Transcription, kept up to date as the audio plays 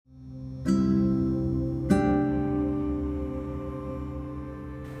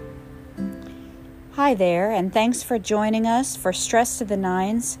Hi there, and thanks for joining us for Stress to the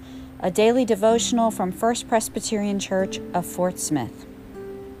Nines, a daily devotional from First Presbyterian Church of Fort Smith.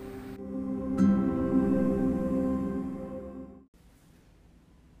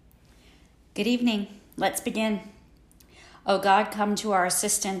 Good evening. Let's begin. O God, come to our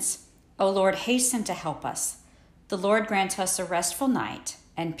assistance. O Lord, hasten to help us. The Lord grant us a restful night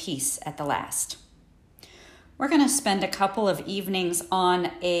and peace at the last. We're going to spend a couple of evenings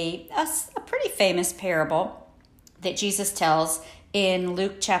on a pretty famous parable that Jesus tells in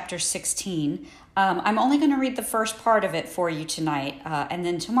Luke chapter 16. I'm only going to read the first part of it for you tonight, and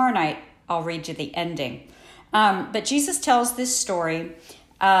then tomorrow night I'll read you the ending. But Jesus tells this story,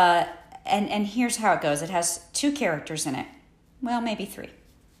 and here's how it goes. It has two characters in it. Well, maybe three.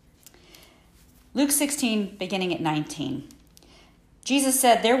 Luke 16, beginning at 19. Jesus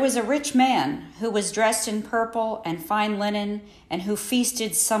said, "There was a rich man who was dressed in purple and fine linen and who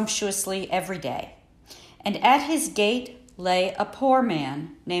feasted sumptuously every day. And at his gate lay a poor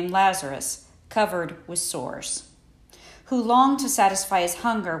man named Lazarus, covered with sores, who longed to satisfy his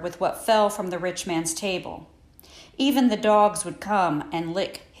hunger with what fell from the rich man's table. Even the dogs would come and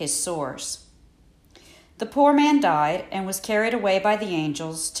lick his sores. The poor man died and was carried away by the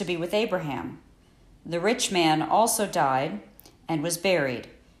angels to be with Abraham. The rich man also died and was buried.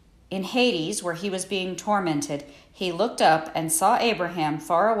 In Hades, where he was being tormented, he looked up and saw Abraham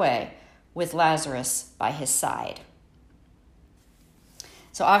far away with Lazarus by his side."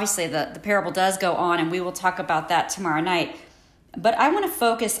 So obviously the parable does go on, and we will talk about that tomorrow night. But I want to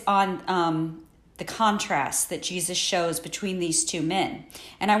focus on the contrast that Jesus shows between these two men.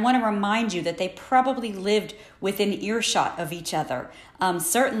 And I want to remind you that they probably lived within earshot of each other,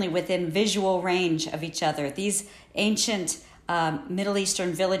 certainly within visual range of each other. These ancient Middle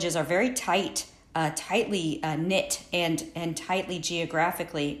Eastern villages are very tightly knit and tightly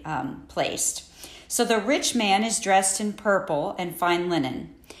geographically placed. So the rich man is dressed in purple and fine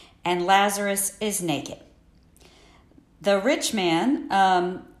linen, and Lazarus is naked. The rich man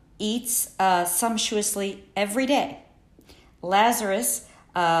eats sumptuously every day. Lazarus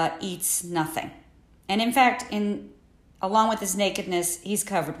eats nothing. And in fact, along with his nakedness, he's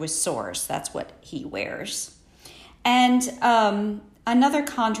covered with sores. That's what he wears. And another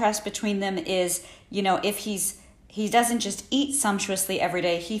contrast between them is, if he doesn't just eat sumptuously every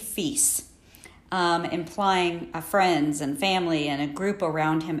day, he feasts, implying friends and family and a group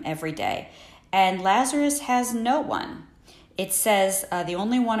around him every day. And Lazarus has no one. It says the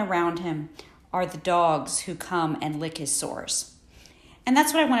only one around him are the dogs who come and lick his sores. And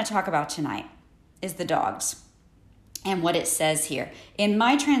that's what I want to talk about tonight, is the dogs. And what it says here. In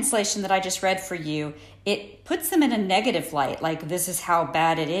my translation that I just read for you, it puts them in a negative light, like this is how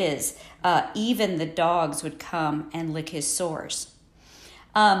bad it is. Even the dogs would come and lick his sores.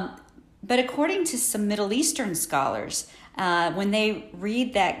 But according to some Middle Eastern scholars, when they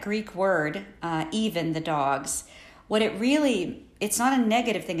read that Greek word, even the dogs, it's not a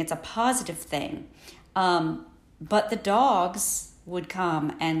negative thing, it's a positive thing. But the dogs would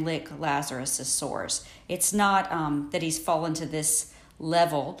come and lick Lazarus' sores. It's not that he's fallen to this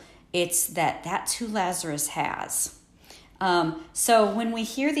level. It's that's who Lazarus has. So when we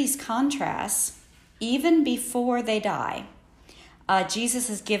hear these contrasts, even before they die, Jesus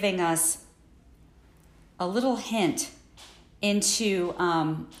is giving us a little hint into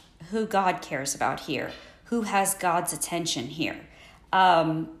who God cares about here, who has God's attention here.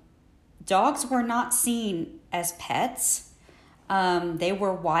 Dogs were not seen as pets. They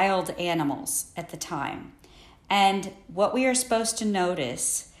were wild animals at the time. And what we are supposed to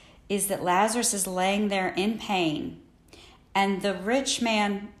notice is that Lazarus is laying there in pain, and the rich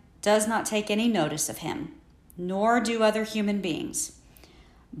man does not take any notice of him, nor do other human beings.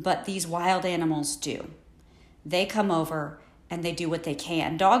 But these wild animals do. They come over and they do what they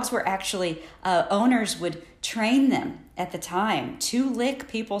can. Dogs were actually, owners would train them at the time to lick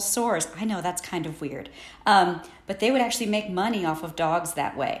people's sores. I know that's kind of weird. But they would actually make money off of dogs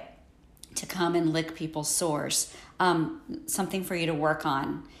that way, to come and lick people's sores. Something for you to work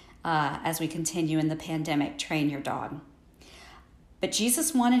on as we continue in the pandemic. Train your dog. But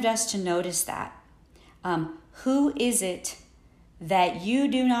Jesus wanted us to notice that. Who is it that you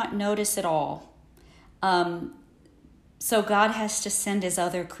do not notice at all? So God has to send his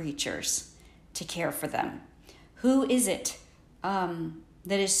other creatures to care for them. Who is it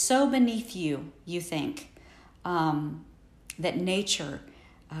that is so beneath you, you think, that nature,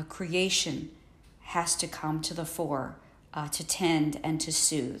 creation, has to come to the fore to tend and to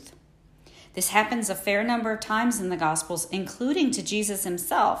soothe? This happens a fair number of times in the Gospels, including to Jesus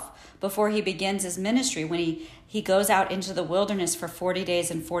himself before he begins his ministry, when he goes out into the wilderness for 40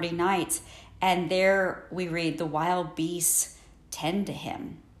 days and 40 nights, And there we read, the wild beasts tend to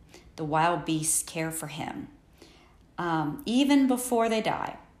him. The wild beasts care for him. Even before they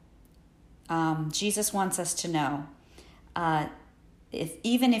die. Jesus wants us to know,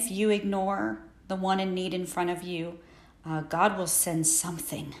 even if you ignore the one in need in front of you, God will send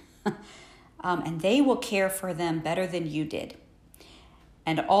something. And they will care for them better than you did.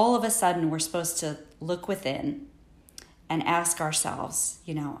 And all of a sudden, we're supposed to look within and ask ourselves,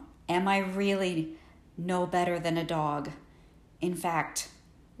 am I really no better than a dog? In fact,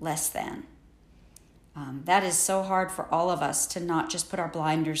 less than. That is so hard for all of us to not just put our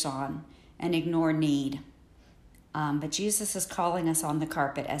blinders on and ignore need. But Jesus is calling us on the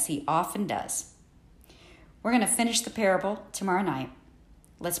carpet, as he often does. We're going to finish the parable tomorrow night.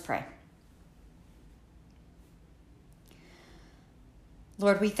 Let's pray.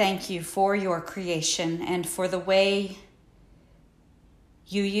 Lord, we thank you for your creation and for the way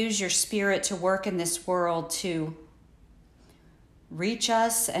you use your Spirit to work in this world to reach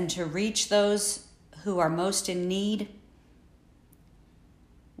us and to reach those who are most in need.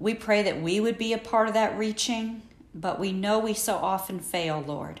 We pray that we would be a part of that reaching, but we know we so often fail,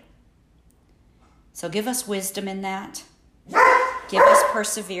 Lord. So give us wisdom in that. Give us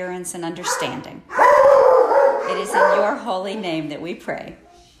perseverance and understanding. It is in your holy name that we pray.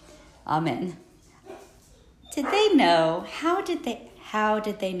 Amen. Did they know? How did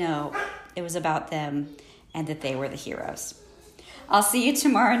they know it was about them and that they were the heroes? I'll see you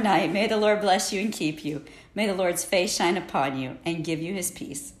tomorrow night. May the Lord bless you and keep you. May the Lord's face shine upon you and give you his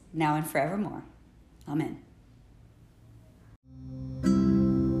peace, now and forevermore. Amen.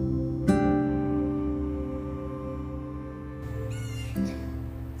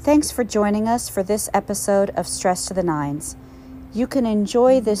 Thanks for joining us for this episode of Stress to the Nines. You can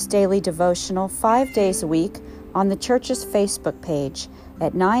enjoy this daily devotional 5 days a week on the church's Facebook page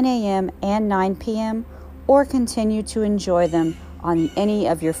at 9 a.m. and 9 p.m. or continue to enjoy them on any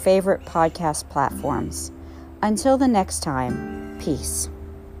of your favorite podcast platforms. Until the next time, peace.